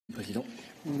Président.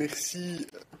 Merci.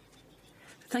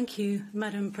 Thank you,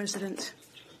 Madam President.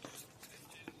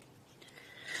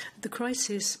 The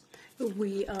crisis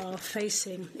we are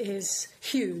facing is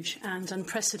huge and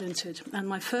unprecedented, and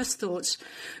my first thoughts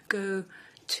go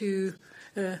to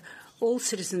all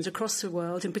citizens across the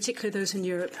world, in particular those in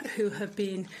Europe, who have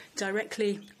been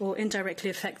directly or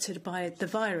indirectly affected by the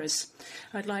virus.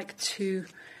 I'd like to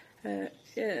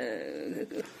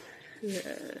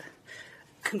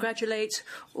congratulate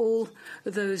all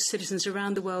those citizens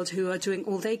around the world who are doing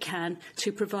all they can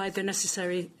to provide the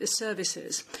necessary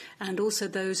services, and also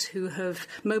those who have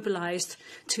mobilised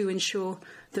to ensure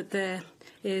that there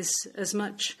is as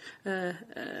much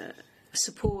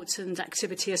support and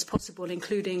activity as possible,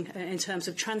 including in terms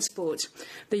of transport.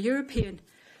 The European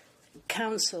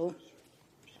Council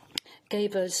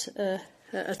gave us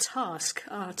a task.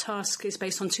 Our task is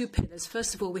based on two pillars.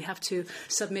 First of all, we have to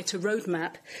submit a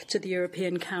roadmap to the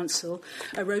European Council,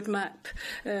 a roadmap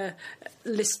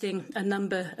listing a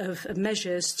number of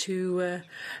measures to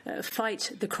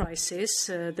fight the crisis.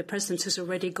 The President has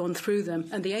already gone through them,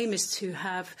 and the aim is to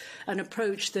have an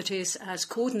approach that is as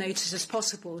coordinated as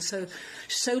possible, so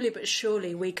slowly but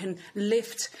surely we can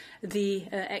lift the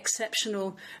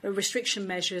exceptional restriction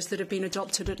measures that have been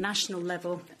adopted at national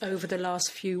level over the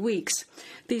last few weeks.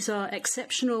 These are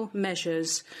exceptional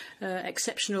measures,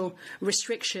 exceptional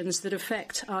restrictions that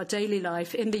affect our daily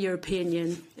life in the European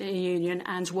Union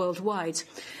and worldwide,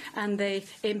 and they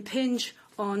impinge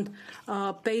on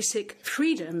our basic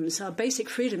freedoms. Our basic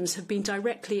freedoms have been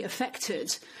directly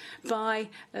affected by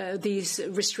these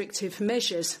restrictive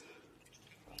measures,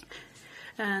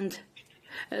 and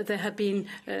there's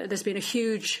been a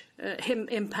huge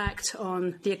impact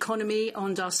on the economy,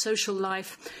 on our social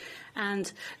life,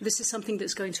 and this is something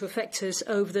that's going to affect us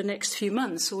over the next few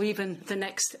months or even the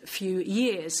next few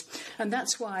years. And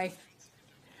that's why,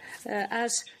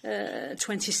 as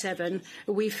 27,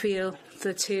 we feel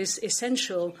that it is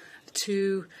essential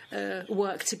to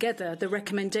work together. The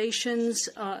recommendations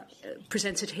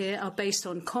presented here are based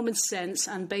on common sense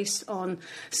and based on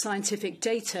scientific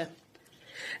data.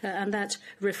 And that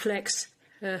reflects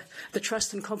the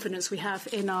trust and confidence we have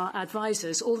in our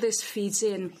advisors. All this feeds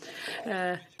in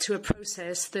to a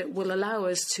process that will allow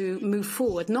us to move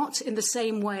forward, not in the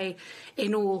same way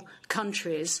in all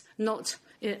countries, but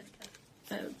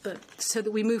so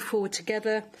that we move forward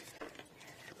together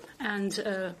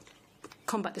and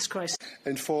combat this crisis.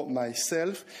 And for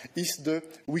myself is the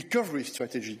recovery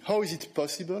strategy. How is it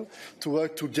possible to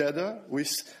work together with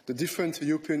the different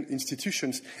European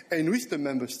institutions and with the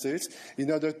member states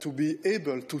in order to be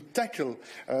able to tackle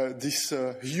this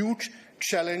huge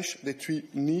challenge that we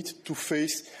need to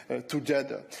face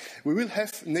together? We will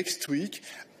have next week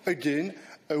again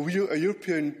a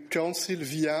European Council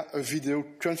via a video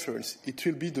conference. It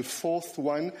will be the fourth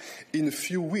one in a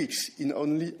few weeks, in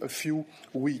only a few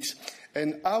weeks.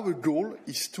 And our goal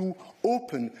is to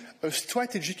open a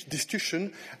strategic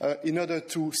discussion in order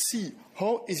to see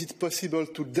how is it possible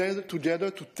together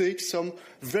to take some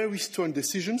very strong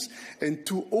decisions and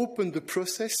to open the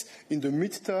process in the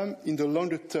mid-term, in the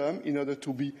longer term, in order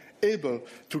to be able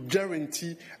to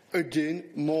guarantee again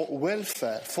more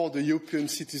welfare for the European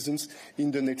citizens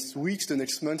in the next weeks, the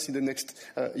next months, in the next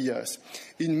years.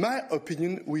 In my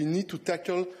opinion, we need to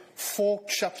tackle four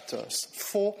chapters,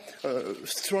 four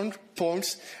strong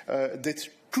points that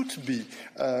could be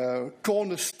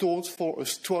cornerstones for a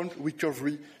strong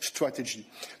recovery strategy.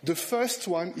 The first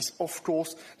one is, of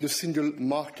course, the single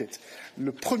market.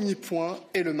 Le premier point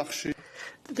est le marché.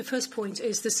 The first point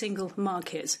is the single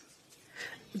market.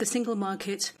 The single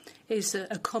market is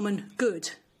a common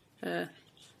good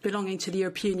belonging to the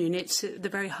European Union. It's at the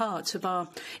very heart of our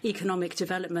economic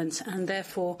development and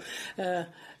therefore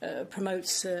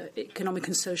promotes economic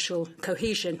and social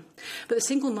cohesion. But the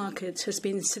single market has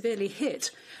been severely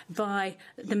hit by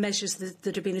the measures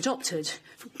that have been adopted.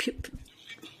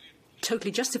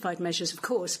 Totally justified measures, of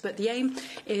course, but the aim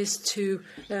is to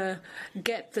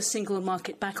get the single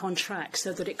market back on track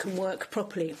so that it can work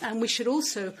properly. And we should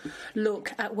also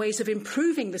look at ways of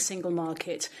improving the single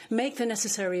market, make the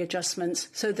necessary adjustments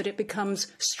so that it becomes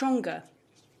stronger.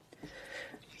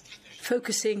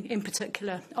 Focusing in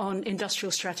particular on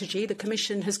industrial strategy, the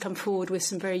Commission has come forward with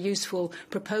some very useful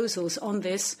proposals on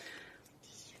this.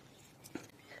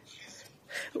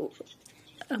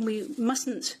 And we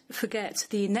mustn't forget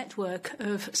the network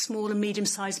of small and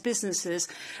medium-sized businesses.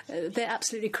 They're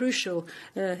absolutely crucial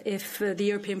if the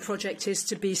European project is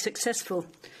to be successful.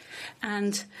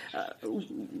 And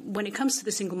when it comes to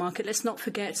the single market, let's not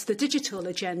forget the digital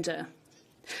agenda.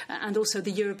 and also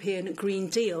the European Green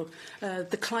Deal,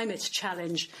 the climate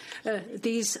challenge.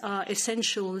 These are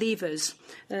essential levers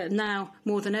now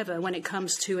more than ever when it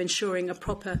comes to ensuring a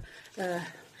proper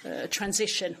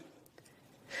transition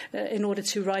in order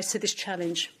to rise to this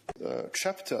challenge.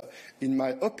 Chapter, in my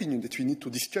opinion, that we need to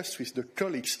discuss with the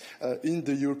colleagues in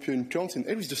the European Council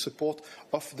and with the support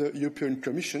of the European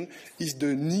Commission is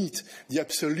the need, the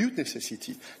absolute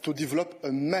necessity to develop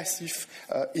a massive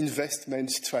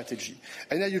investment strategy.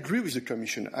 And I agree with the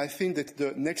Commission. I think that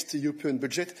the next European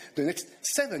budget, the next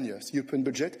 7 years European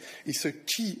budget, is a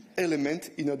key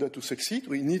element in order to succeed.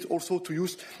 We need also to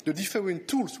use the different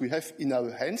tools we have in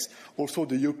our hands. Also,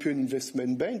 the European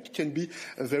Investment Bank can be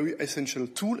a very essential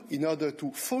tool in order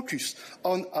to focus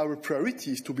on our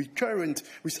priorities, to be current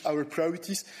with our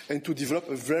priorities, and to develop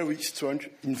a very strong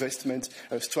investment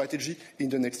strategy in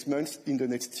the next months, in the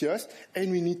next years.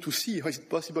 And we need to see how it's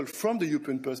possible from the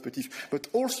European perspective, but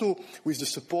also with the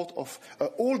support of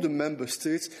all the member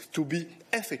states to be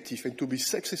effective and to be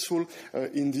successful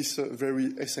in this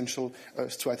very essential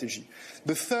strategy.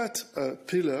 The third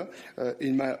pillar,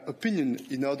 in my opinion,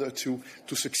 in order to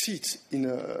succeed in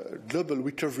a global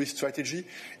recovery strategy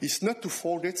is not to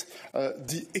forget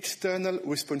the external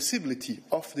responsibility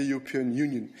of the European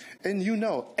Union. And you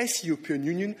know, as European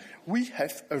Union, we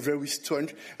have a very strong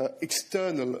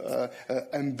external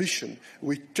ambition.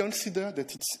 We consider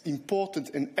that it's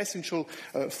important and essential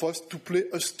for us to play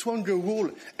a stronger role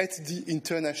at the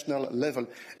international level.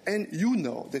 And you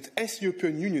know that as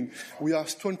European Union, we are a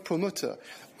strong promoter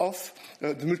of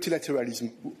the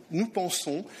multilateralism. Nous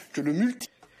pensons que le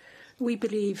We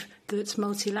believe that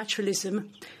multilateralism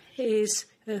is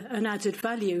an added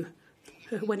value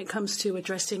when it comes to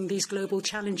addressing these global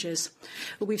challenges.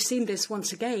 We've seen this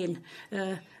once again.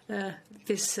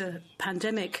 This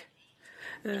pandemic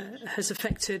has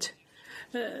affected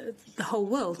the whole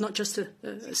world, not just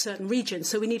a certain region.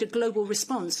 So we need a global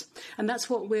response. And that's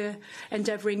what we're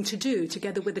endeavouring to do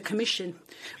together with the Commission.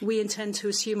 We intend to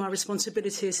assume our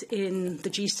responsibilities in the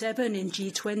G7, in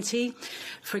G20,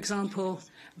 for example,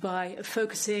 by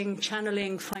focusing,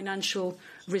 channeling financial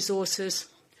resources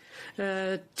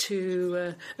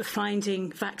to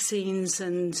finding vaccines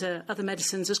and other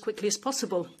medicines as quickly as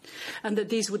possible, and that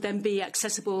these would then be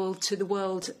accessible to the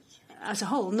world as a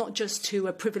whole, not just to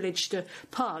a privileged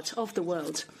part of the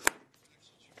world.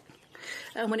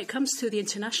 And when it comes to the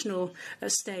international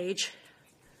stage,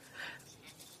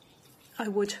 I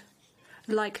would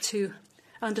like to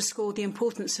underscore the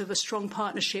importance of a strong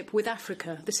partnership with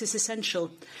Africa. This is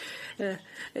essential.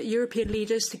 European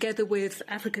leaders, together with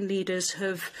African leaders,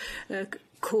 have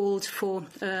called for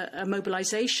a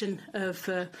mobilisation of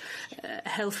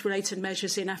health-related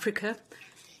measures in Africa.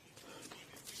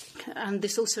 And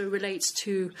this also relates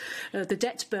to the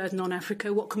debt burden on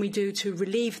Africa. What can we do to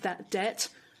relieve that debt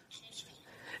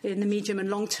in the medium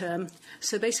and long term?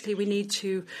 So basically we need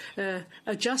to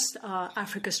adjust our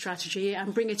Africa strategy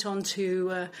and bring it on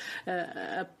to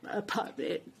a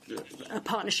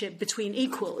partnership between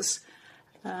equals,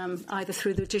 either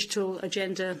through the digital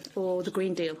agenda or the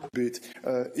Green Deal.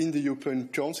 In the European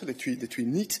Council that we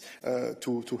need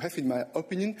to have, in my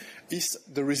opinion, is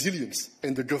the resilience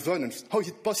and the governance. How is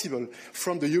it possible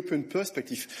from the European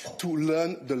perspective to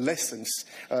learn the lessons?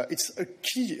 It's a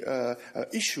key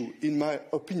issue, in my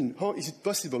opinion. How is it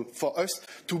possible for us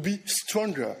to be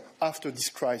stronger after this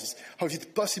crisis? How is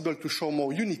it possible to show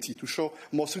more unity, to show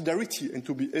more solidarity, and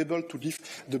to be able to give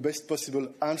the best possible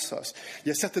answers? Il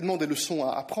y a certainement des leçons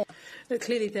à apprendre.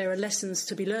 Clearly, there are lessons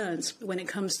to be learned when it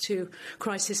comes to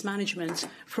crisis management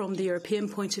from the European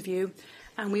point of view.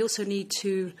 And we also need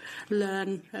to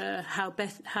learn how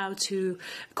to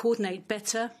coordinate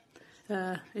better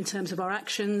in terms of our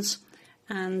actions.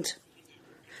 And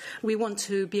we want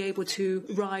to be able to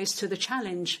rise to the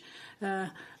challenge,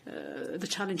 the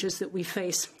challenges that we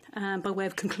face. By way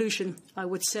of conclusion, I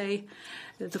would say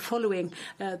the following.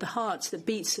 The heart that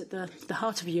beats at the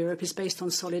heart of Europe is based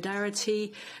on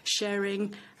solidarity,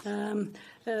 sharing,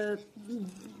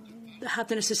 have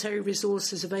the necessary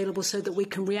resources available so that we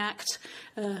can react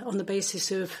on the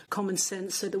basis of common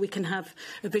sense, so that we can have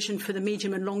a vision for the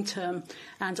medium and long term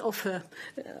and offer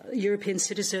European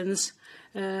citizens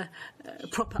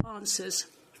proper answers.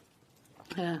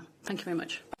 Thank you very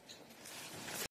much.